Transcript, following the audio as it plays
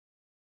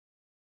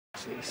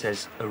It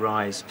says,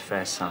 "Arise,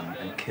 fair sun,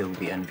 and kill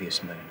the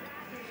envious moon."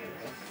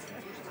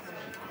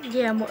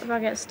 Yeah, and what if I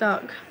get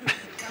stuck?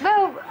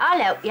 Well,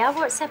 I'll help you.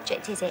 What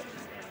subject is it?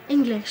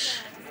 English.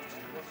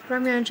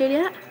 Romeo and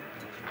Juliet?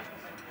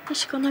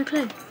 She's got no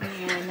clue.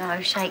 Yeah,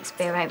 no,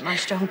 Shakespeare ain't my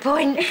strong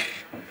point.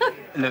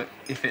 Look,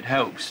 if it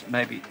helps,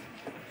 maybe...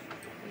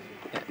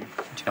 Yeah, do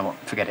you know what?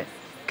 Forget it.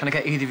 Can I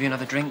get either of you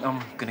another drink? I'm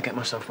going to get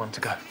myself one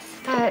to go.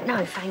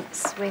 No,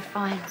 thanks. We're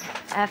fine.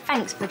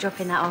 Thanks for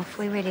dropping that off.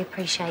 We really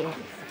appreciate it.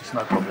 It's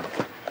no problem.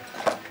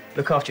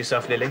 Look after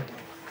yourself, Lily.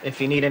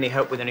 If you need any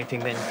help with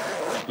anything, then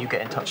you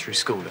get in touch through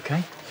school,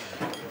 OK?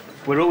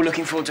 We're all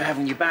looking forward to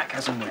having you back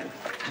as and when.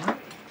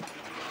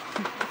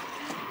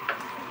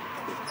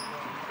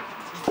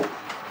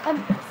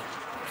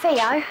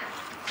 Theo, I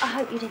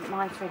hope you didn't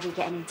mind Freddie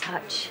getting in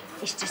touch.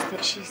 It's just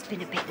that she's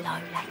been a bit low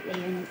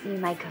lately and you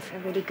make her feel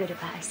really good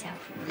about herself.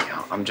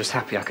 Yeah, I'm just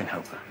happy I can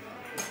help her.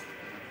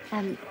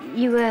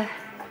 You were...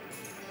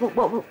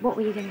 What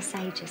were you going to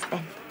say just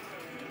then?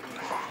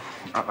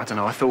 I don't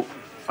know, I thought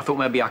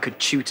maybe I could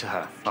tutor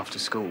her after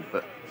school,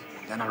 but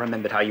then I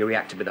remembered how you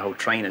reacted with the whole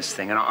trainers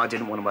thing, and I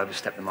didn't want to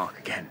overstep the mark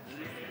again.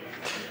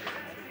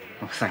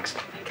 Oh, thanks.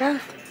 Go.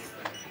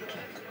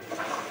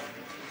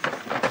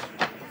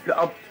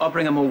 Look, I'll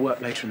bring her more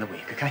work later in the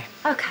week, OK?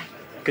 OK.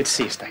 Good to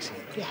see you, Stacey.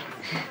 Yeah.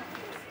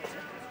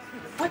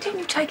 Why didn't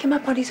you take him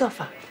up on his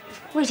offer?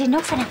 We didn't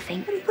offer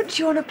nothing. Well, he put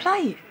you on a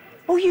plate.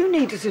 All you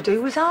needed to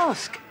do was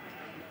ask.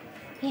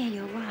 Yeah,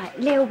 you're right.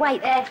 Lil,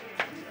 wait there.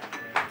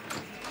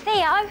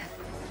 Theo!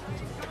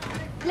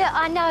 Look,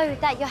 I know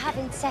that you're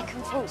having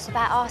second thoughts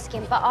about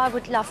asking, but I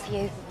would love for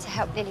you to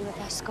help Lily with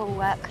her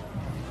schoolwork.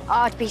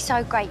 I'd be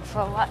so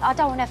grateful. I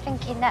don't want her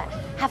thinking that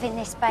having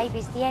this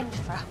baby's the end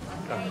for her.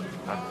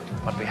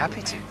 I'd be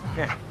happy to,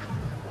 yeah.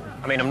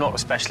 I mean, I'm not a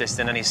specialist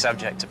in any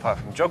subject apart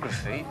from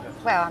geography.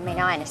 But... Well, I mean,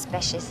 I ain't a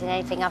specialist in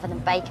anything other than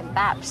bacon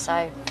bap,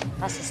 so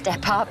that's a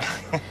step up.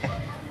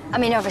 I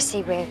mean,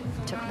 obviously, we're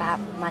talking about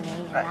money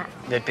and that.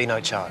 There'd be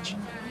no charge.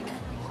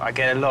 I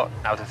get a lot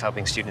out of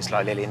helping students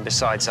like Lily, and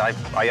besides, I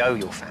owe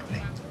your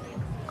family.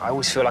 I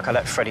always feel like I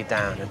let Freddie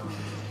down, and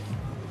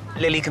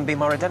Lily can be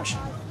my redemption.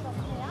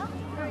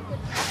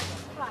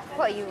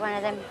 What, are you one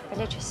of them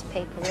religious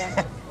people,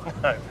 then?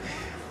 No,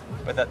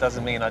 but that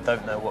doesn't mean I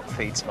don't know what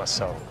feeds my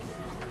soul.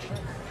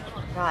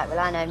 Right, well,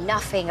 I know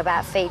nothing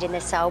about feeding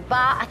the soul, but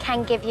I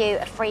can give you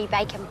a free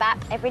bacon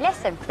bap every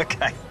lesson.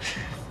 OK,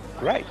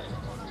 great.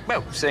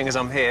 Well, seeing as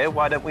I'm here,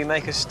 why don't we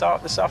make a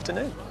start this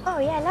afternoon? Oh,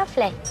 yeah,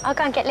 lovely. I'll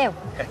go and get Lil.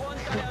 OK.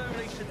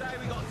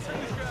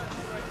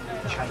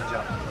 Change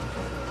up.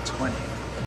 20.